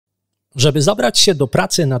Żeby zabrać się do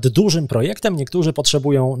pracy nad dużym projektem, niektórzy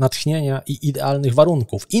potrzebują natchnienia i idealnych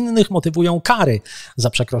warunków. Innych motywują kary za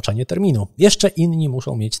przekroczenie terminu. Jeszcze inni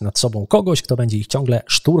muszą mieć nad sobą kogoś, kto będzie ich ciągle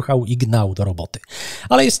szturchał i gnał do roboty.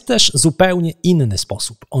 Ale jest też zupełnie inny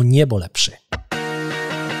sposób, o niebo lepszy.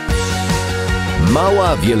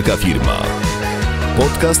 Mała Wielka Firma.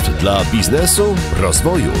 Podcast dla biznesu,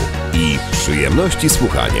 rozwoju i przyjemności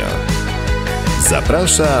słuchania.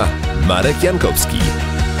 Zaprasza Marek Jankowski.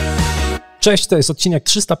 Cześć, to jest odcinek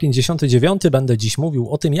 359. Będę dziś mówił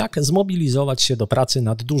o tym, jak zmobilizować się do pracy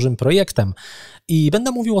nad dużym projektem. I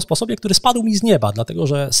będę mówił o sposobie, który spadł mi z nieba, dlatego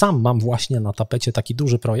że sam mam właśnie na tapecie taki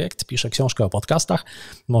duży projekt. Piszę książkę o podcastach.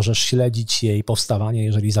 Możesz śledzić jej powstawanie,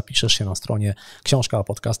 jeżeli zapiszesz się na stronie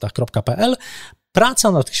książkaopodcastach.pl.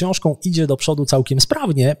 Praca nad książką idzie do przodu całkiem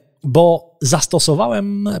sprawnie, bo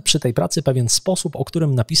zastosowałem przy tej pracy pewien sposób, o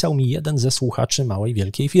którym napisał mi jeden ze słuchaczy Małej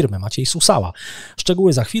Wielkiej Firmy, Maciej Susała.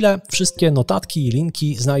 Szczegóły za chwilę, wszystkie notatki i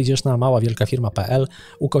linki znajdziesz na maławielkafirma.pl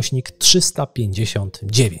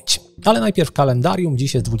 /359. Ale najpierw kalendarium,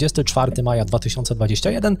 dziś jest 24 maja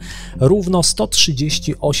 2021, równo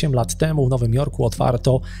 138 lat temu w Nowym Jorku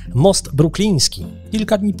otwarto most brukliński.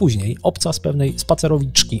 Kilka dni później obcas pewnej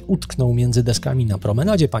spacerowiczki utknął między deskami na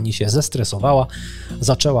promenadzie, pani się zestresowała,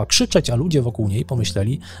 zaczęła krzyczeć, a ludzie wokół niej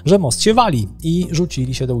pomyśleli, że most się wali i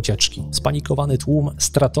rzucili się do ucieczki. Spanikowany tłum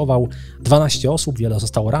stratował 12 osób, wiele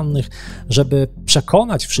zostało rannych. Żeby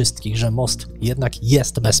przekonać wszystkich, że most jednak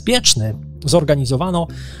jest bezpieczny, zorganizowano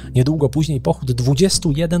niedługo później pochód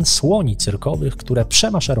 21 słoni cyrkowych, które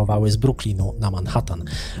przemaszerowały z Brooklynu na Manhattan.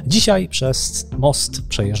 Dzisiaj przez most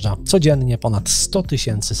przejeżdża codziennie ponad 100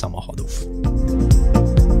 000 samochodów.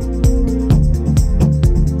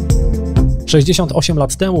 68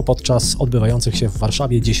 lat temu, podczas odbywających się w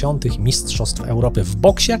Warszawie 10. Mistrzostw Europy w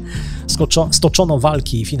boksie, stoczono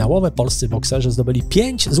walki finałowe. Polscy bokserzy zdobyli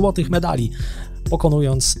 5 złotych medali,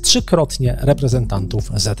 pokonując 3-krotnie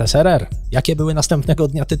reprezentantów ZSRR. Jakie były następnego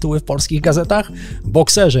dnia tytuły w polskich gazetach?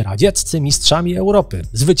 Bokserzy radzieccy mistrzami Europy.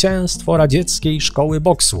 Zwycięstwo radzieckiej szkoły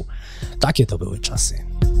boksu. Takie to były czasy.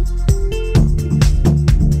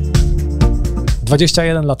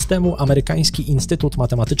 21 lat temu amerykański Instytut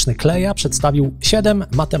Matematyczny Kleja przedstawił 7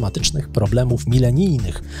 matematycznych problemów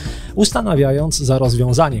milenijnych, ustanawiając za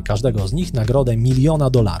rozwiązanie każdego z nich nagrodę $1 000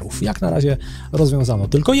 000. Jak na razie rozwiązano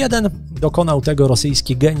tylko jeden, dokonał tego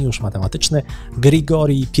rosyjski geniusz matematyczny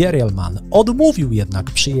Grigorij Perelman. Odmówił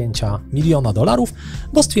jednak przyjęcia $1 000 000,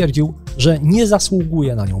 bo stwierdził, że nie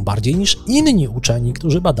zasługuje na nią bardziej niż inni uczeni,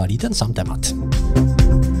 którzy badali ten sam temat.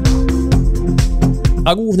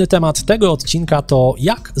 A główny temat tego odcinka to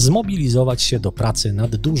jak zmobilizować się do pracy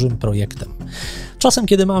nad dużym projektem. Czasem,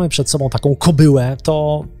 kiedy mamy przed sobą taką kobyłę,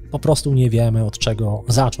 to po prostu nie wiemy, od czego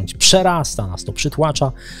zacząć. Przerasta nas to,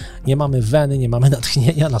 przytłacza, nie mamy weny, nie mamy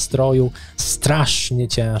natchnienia, nastroju, strasznie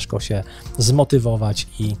ciężko się zmotywować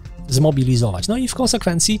i zmobilizować. No i w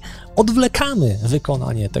konsekwencji odwlekamy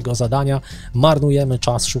wykonanie tego zadania, marnujemy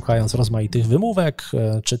czas szukając rozmaitych wymówek,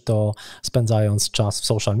 czy to spędzając czas w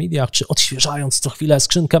social mediach, czy odświeżając co chwilę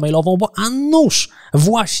skrzynkę mailową, bo a nuż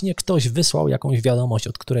właśnie ktoś wysłał jakąś wiadomość,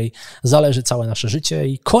 od której zależy całe nasze życie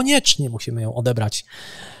i koniecznie musimy ją odebrać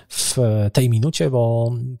w tej minucie,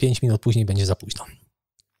 bo 5 minut później będzie za późno.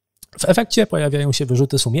 W efekcie pojawiają się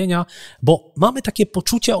wyrzuty sumienia, bo mamy takie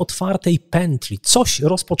poczucie otwartej pętli. Coś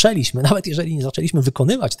rozpoczęliśmy, nawet jeżeli nie zaczęliśmy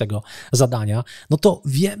wykonywać tego zadania, no to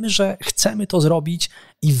wiemy, że chcemy to zrobić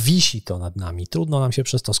i wisi to nad nami. Trudno nam się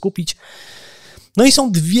przez to skupić. No i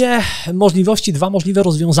są dwa możliwe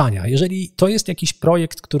rozwiązania. Jeżeli to jest jakiś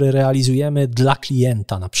projekt, który realizujemy dla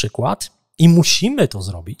klienta na przykład i musimy to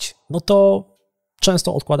zrobić, no to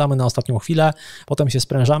często odkładamy na ostatnią chwilę, potem się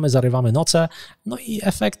sprężamy, zarywamy noce, no i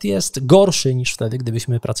efekt jest gorszy niż wtedy,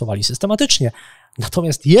 gdybyśmy pracowali systematycznie.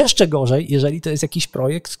 Natomiast jeszcze gorzej, jeżeli to jest jakiś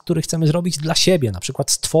projekt, który chcemy zrobić dla siebie, na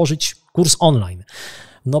przykład stworzyć kurs online.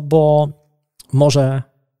 No bo może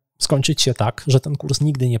skończyć się tak, że ten kurs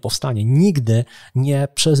nigdy nie powstanie, nigdy nie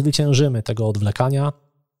przezwyciężymy tego odwlekania,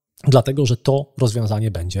 dlatego że to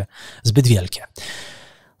rozwiązanie będzie zbyt wielkie.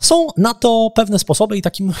 Są na to pewne sposoby i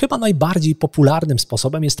takim chyba najbardziej popularnym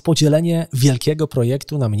sposobem jest podzielenie wielkiego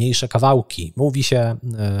projektu na mniejsze kawałki. Mówi się,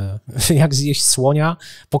 jak zjeść słonia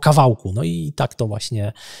po kawałku. No i tak to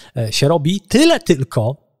właśnie się robi. Tyle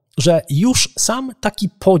tylko, że już sam taki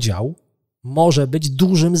podział może być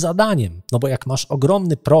dużym zadaniem. No bo jak masz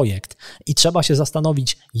ogromny projekt i trzeba się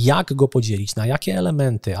zastanowić, jak go podzielić, na jakie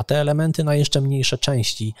elementy, a te elementy na jeszcze mniejsze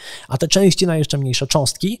części, a te części na jeszcze mniejsze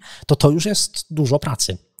cząstki, to już jest dużo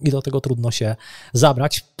pracy i do tego trudno się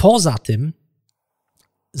zabrać. Poza tym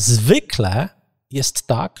zwykle jest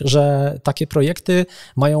tak, że takie projekty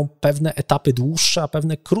mają pewne etapy dłuższe, a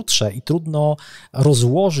pewne krótsze i trudno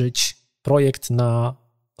rozłożyć projekt na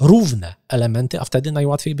równe elementy, a wtedy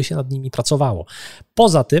najłatwiej by się nad nimi pracowało.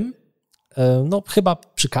 Poza tym, no chyba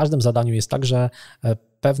przy każdym zadaniu jest tak, że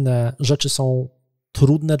pewne rzeczy są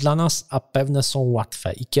trudne dla nas, a pewne są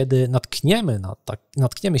łatwe. I kiedy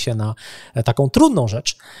natkniemy się na taką trudną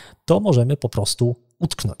rzecz, to możemy po prostu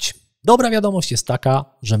utknąć. Dobra wiadomość jest taka,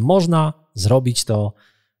 że można zrobić to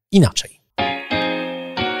inaczej.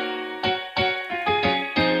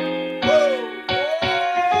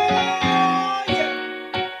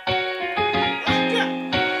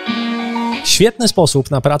 Świetny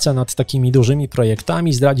sposób na pracę nad takimi dużymi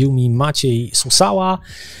projektami zdradził mi Maciej Susała.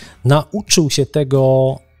 Nauczył się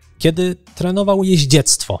tego, kiedy trenował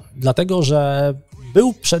jeździectwo, dlatego że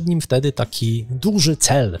był przed nim wtedy taki duży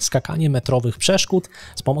cel, skakanie metrowych przeszkód.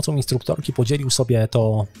 Z pomocą instruktorki podzielił sobie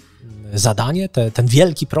to zadanie, ten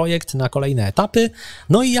wielki projekt na kolejne etapy.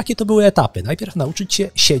 No i jakie to były etapy? Najpierw nauczyć się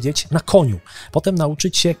siedzieć na koniu, potem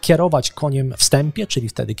nauczyć się kierować koniem w stępie, czyli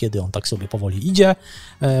wtedy, kiedy on tak sobie powoli idzie,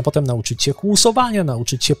 potem nauczyć się kłusowania,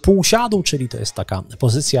 nauczyć się półsiadu, czyli to jest taka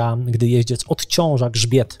pozycja, gdy jeździec odciąża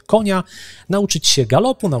grzbiet konia, nauczyć się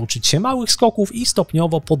galopu, nauczyć się małych skoków i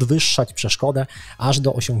stopniowo podwyższać przeszkodę, aż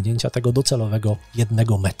do osiągnięcia tego docelowego 1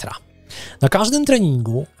 metra. Na każdym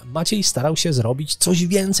treningu Maciej starał się zrobić coś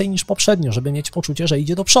więcej niż poprzednio, żeby mieć poczucie, że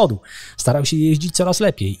idzie do przodu. Starał się jeździć coraz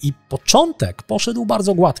lepiej i początek poszedł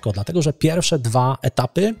bardzo gładko, dlatego że pierwsze 2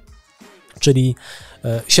 etapy, czyli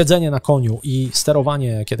siedzenie na koniu i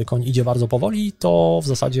sterowanie, kiedy koń idzie bardzo powoli, to w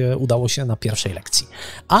zasadzie udało się na pierwszej lekcji.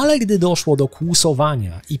 Ale gdy doszło do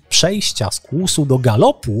kłusowania i przejścia z kłusu do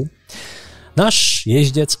galopu, nasz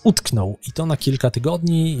jeździec utknął i to na kilka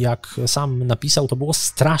tygodni. Jak sam napisał, to było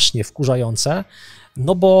strasznie wkurzające,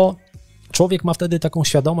 no bo człowiek ma wtedy taką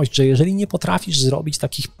świadomość, że jeżeli nie potrafisz zrobić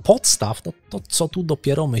takich podstaw, to co tu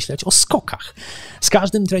dopiero myśleć o skokach. Z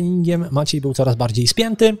każdym treningiem Maciej był coraz bardziej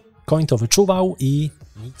spięty, koń to wyczuwał i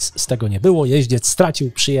nic z tego nie było. Jeździec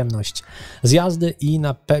stracił przyjemność z jazdy i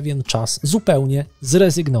na pewien czas zupełnie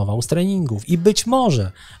zrezygnował z treningów i być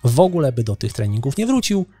może w ogóle by do tych treningów nie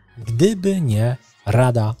wrócił, gdyby nie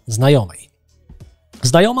rada znajomej.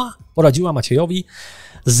 Znajoma poradziła Maciejowi: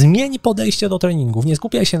 zmień podejście do treningów, nie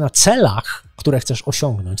skupiaj się na celach, które chcesz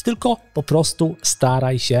osiągnąć, tylko po prostu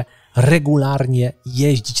staraj się regularnie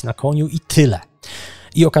jeździć na koniu i tyle.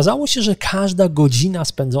 I okazało się, że każda godzina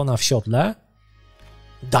spędzona w siodle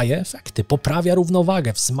daje efekty, poprawia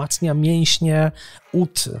równowagę, wzmacnia mięśnie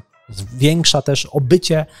ud, zwiększa też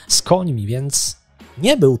obycie z końmi, więc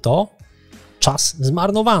nie był to czas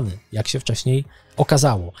zmarnowany, jak się wcześniej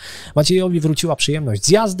okazało. Maciejowi wróciła przyjemność z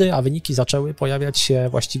jazdy, a wyniki zaczęły pojawiać się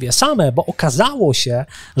właściwie same, bo okazało się,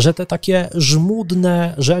 że te takie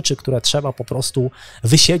żmudne rzeczy, które trzeba po prostu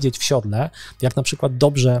wysiedzieć w siodle, jak na przykład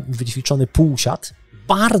dobrze wyćwiczony półsiad,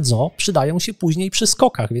 bardzo przydają się później przy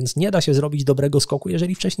skokach, więc nie da się zrobić dobrego skoku,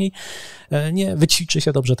 jeżeli wcześniej nie wyćwiczy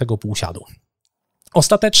się dobrze tego półsiadu.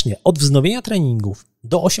 Ostatecznie od wznowienia treningów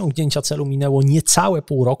do osiągnięcia celu minęło niecałe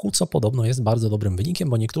pół roku, co podobno jest bardzo dobrym wynikiem,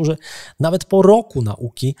 bo niektórzy nawet po roku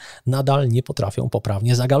nauki nadal nie potrafią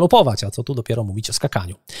poprawnie zagalopować, a co tu dopiero mówić o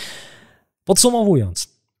skakaniu. Podsumowując,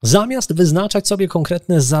 zamiast wyznaczać sobie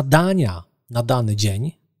konkretne zadania na dany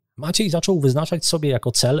dzień, Maciej zaczął wyznaczać sobie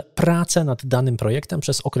jako cel pracę nad danym projektem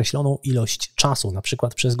przez określoną ilość czasu, na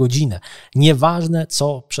przykład przez godzinę. Nieważne,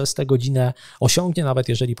 co przez tę godzinę osiągnie, nawet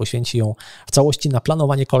jeżeli poświęci ją w całości na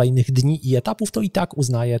planowanie kolejnych dni i etapów, to i tak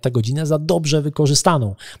uznaje tę godzinę za dobrze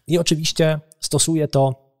wykorzystaną. I oczywiście stosuje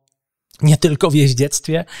to nie tylko w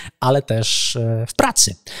jeździectwie, ale też w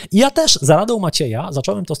pracy. I ja też za radą Macieja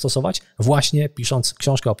zacząłem to stosować właśnie pisząc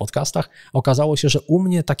książkę o podcastach. Okazało się, że u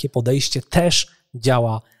mnie takie podejście też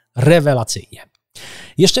działa rewelacyjnie.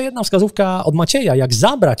 Jeszcze jedna wskazówka od Macieja, jak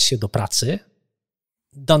zabrać się do pracy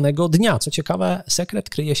danego dnia. Co ciekawe, sekret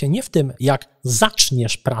kryje się nie w tym, jak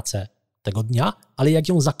zaczniesz pracę tego dnia, ale jak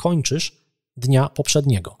ją zakończysz dnia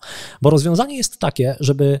poprzedniego. Bo rozwiązanie jest takie,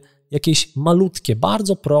 żeby jakieś malutkie,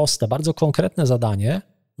 bardzo proste, bardzo konkretne zadanie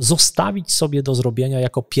zostawić sobie do zrobienia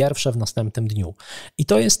jako pierwsze w następnym dniu. I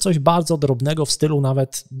to jest coś bardzo drobnego w stylu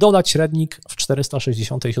nawet dodać średnik w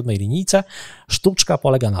 467 linijce. Sztuczka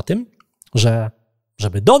polega na tym, że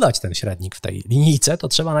żeby dodać ten średnik w tej linijce, to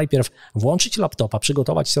trzeba najpierw włączyć laptopa,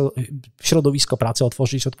 przygotować środowisko pracy,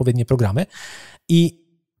 otworzyć odpowiednie programy i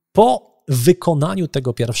po wykonaniu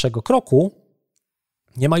tego pierwszego kroku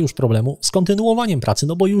nie ma już problemu z kontynuowaniem pracy,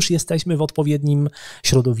 no bo już jesteśmy w odpowiednim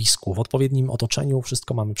środowisku, w odpowiednim otoczeniu,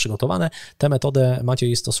 wszystko mamy przygotowane. Tę metodę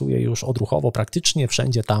Maciej stosuje już odruchowo, praktycznie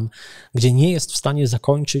wszędzie tam, gdzie nie jest w stanie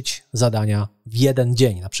zakończyć zadania w jeden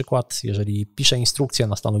dzień. Na przykład, jeżeli pisze instrukcję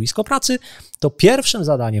na stanowisko pracy, to pierwszym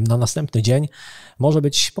zadaniem na następny dzień może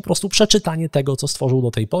być po prostu przeczytanie tego, co stworzył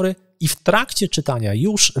do tej pory i w trakcie czytania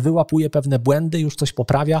już wyłapuje pewne błędy, już coś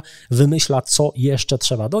poprawia, wymyśla, co jeszcze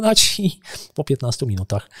trzeba dodać i po 15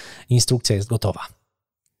 minutach instrukcja jest gotowa.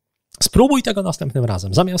 Spróbuj tego następnym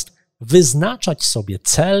razem. Zamiast wyznaczać sobie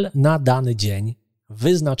cel na dany dzień,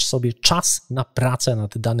 wyznacz sobie czas na pracę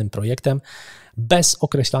nad danym projektem bez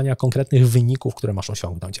określania konkretnych wyników, które masz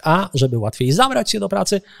osiągnąć. A żeby łatwiej zabrać się do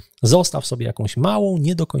pracy, zostaw sobie jakąś małą,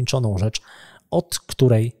 niedokończoną rzecz, od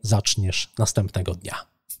której zaczniesz następnego dnia.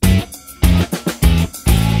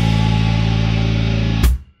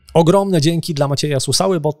 Ogromne dzięki dla Macieja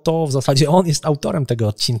Susały, bo to w zasadzie on jest autorem tego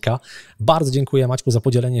odcinka. Bardzo dziękuję, Maćku, za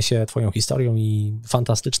podzielenie się Twoją historią i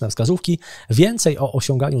fantastyczne wskazówki. Więcej o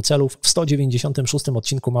osiąganiu celów w 196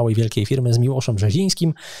 odcinku Małej Wielkiej Firmy z Miłoszem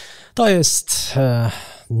Brzezińskim. To jest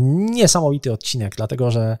niesamowity odcinek,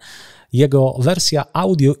 dlatego że jego wersja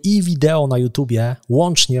audio i wideo na YouTubie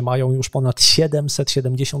łącznie mają już ponad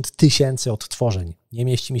 770 000 odtworzeń. Nie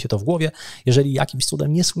mieści mi się to w głowie. Jeżeli jakimś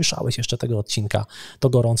cudem nie słyszałeś jeszcze tego odcinka, to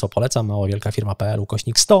gorąco polecam.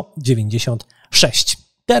 maławielkafirma.pl/196.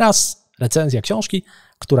 Teraz recenzja książki,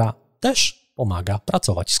 która też pomaga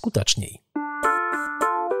pracować skuteczniej.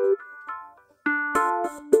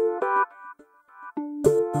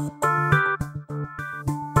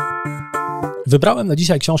 Wybrałem na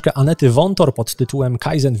dzisiaj książkę Anety Wątor pod tytułem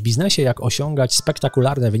Kaizen w biznesie, jak osiągać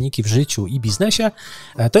spektakularne wyniki w życiu i biznesie.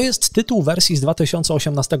 To jest tytuł wersji z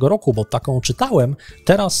 2018 roku, bo taką czytałem.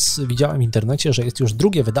 Teraz widziałem w internecie, że jest już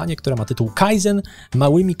drugie wydanie, które ma tytuł Kaizen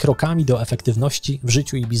małymi krokami do efektywności w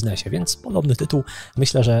życiu i biznesie, więc podobny tytuł.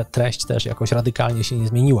 Myślę, że treść też jakoś radykalnie się nie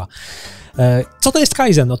zmieniła. Co to jest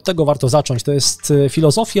Kaizen? Od tego warto zacząć. To jest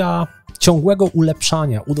filozofia ciągłego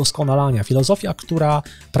ulepszania, udoskonalania. Filozofia, która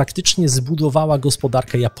praktycznie zbudowała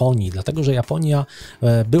gospodarkę Japonii, dlatego że Japonia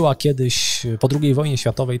była kiedyś po II wojnie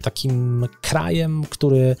światowej takim krajem,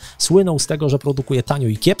 który słynął z tego, że produkuje tanio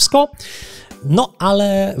i kiepsko, no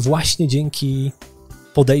ale właśnie dzięki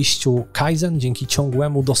podejściu Kaizen, dzięki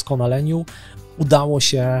ciągłemu doskonaleniu udało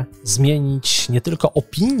się zmienić nie tylko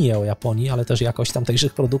opinię o Japonii, ale też jakość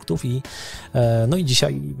tamtejszych produktów i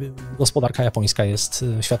dzisiaj gospodarka japońska jest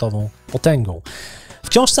światową potęgą. W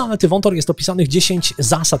książce Anety Wątor jest opisanych 10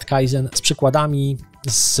 zasad Kaizen z przykładami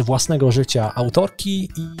z własnego życia autorki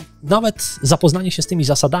i nawet zapoznanie się z tymi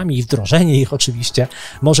zasadami i wdrożenie ich oczywiście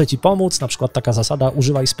może Ci pomóc. Na przykład taka zasada: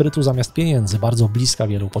 używaj sprytu zamiast pieniędzy, bardzo bliska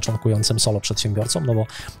wielu początkującym solo przedsiębiorcom, no bo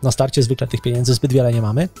na starcie zwykle tych pieniędzy zbyt wiele nie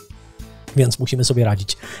mamy. Więc musimy sobie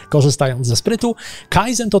radzić, korzystając ze sprytu.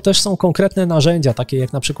 Kaizen to też są konkretne narzędzia, takie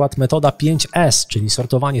jak na przykład metoda 5S, czyli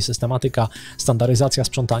sortowanie, systematyka, standaryzacja,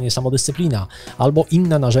 sprzątanie, samodyscyplina, albo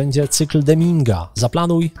inne narzędzie, cykl Deminga.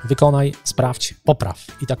 Zaplanuj, wykonaj, sprawdź, popraw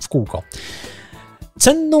i tak w kółko.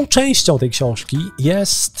 Cenną częścią tej książki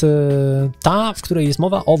jest ta, w której jest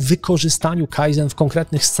mowa o wykorzystaniu Kaizen w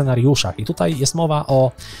konkretnych scenariuszach. I tutaj jest mowa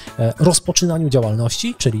o rozpoczynaniu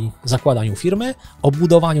działalności, czyli zakładaniu firmy, o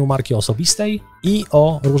budowaniu marki osobistej i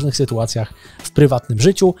o różnych sytuacjach w prywatnym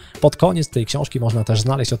życiu. Pod koniec tej książki można też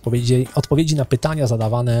znaleźć odpowiedzi na pytania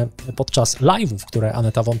zadawane podczas live'ów, które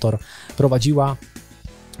Aneta Wątor prowadziła.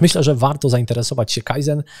 Myślę, że warto zainteresować się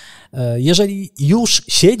Kaizen. Jeżeli już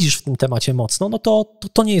siedzisz w tym temacie mocno, no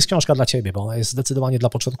to nie jest książka dla Ciebie, bo ona jest zdecydowanie dla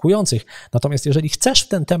początkujących. Natomiast jeżeli chcesz w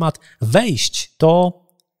ten temat wejść, to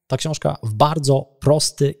ta książka w bardzo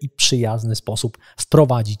prosty i przyjazny sposób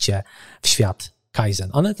wprowadzi Cię w świat Kaizen.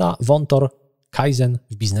 Aneta Wątor, Kaizen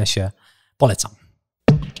w biznesie, polecam.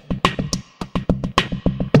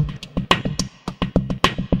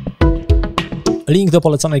 Link do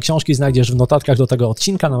polecanej książki znajdziesz w notatkach do tego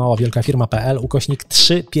odcinka na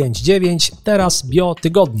maławielkafirma.pl/359. Teraz bio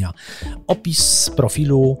tygodnia. Opis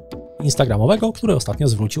profilu instagramowego, który ostatnio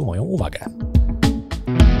zwrócił moją uwagę.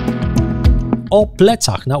 O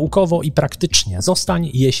plecach naukowo i praktycznie. Zostań,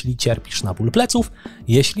 jeśli cierpisz na ból pleców,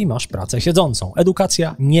 jeśli masz pracę siedzącą.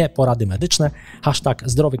 Edukacja, nie porady medyczne.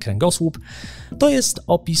 #zdrowy kręgosłup. To jest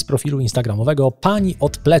opis profilu instagramowego Pani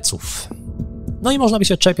od pleców. No i można by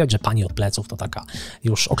się czepiać, że pani od pleców to taka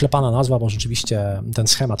już oklepana nazwa, bo rzeczywiście ten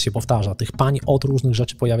schemat się powtarza. Tych pań od różnych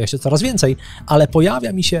rzeczy pojawia się coraz więcej, ale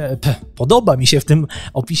podoba mi się w tym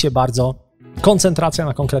opisie bardzo koncentracja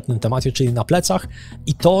na konkretnym temacie, czyli na plecach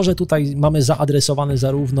i to, że tutaj mamy zaadresowany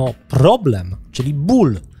zarówno problem, czyli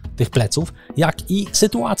ból tych pleców, jak i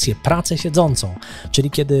sytuację, pracę siedzącą.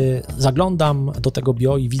 Czyli kiedy zaglądam do tego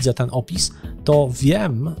bio i widzę ten opis, to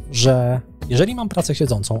wiem, że jeżeli mam pracę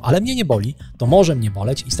siedzącą, ale mnie nie boli, to może mnie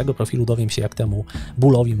boleć i z tego profilu dowiem się, jak temu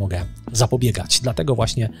bólowi mogę zapobiegać. Dlatego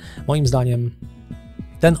właśnie moim zdaniem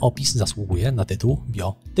ten opis zasługuje na tytuł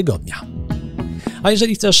Bio Tygodnia. A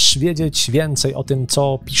jeżeli chcesz wiedzieć więcej o tym,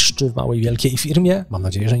 co piszczy w Małej Wielkiej Firmie, mam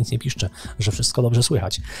nadzieję, że nic nie piszczy, że wszystko dobrze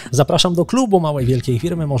słychać, zapraszam do klubu Małej Wielkiej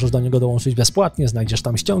Firmy, możesz do niego dołączyć bezpłatnie, znajdziesz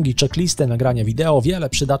tam ściągi, checklisty, nagrania wideo, wiele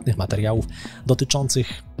przydatnych materiałów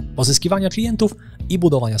dotyczących pozyskiwania klientów i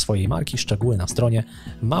budowania swojej marki, szczegóły na stronie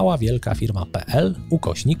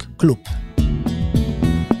maławielkafirma.pl/klub.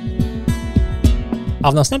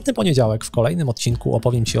 A w następny poniedziałek w kolejnym odcinku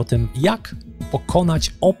opowiem Ci o tym, jak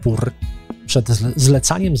pokonać opór przed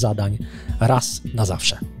zlecaniem zadań raz na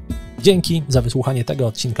zawsze. Dzięki za wysłuchanie tego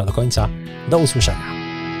odcinka do końca. Do usłyszenia.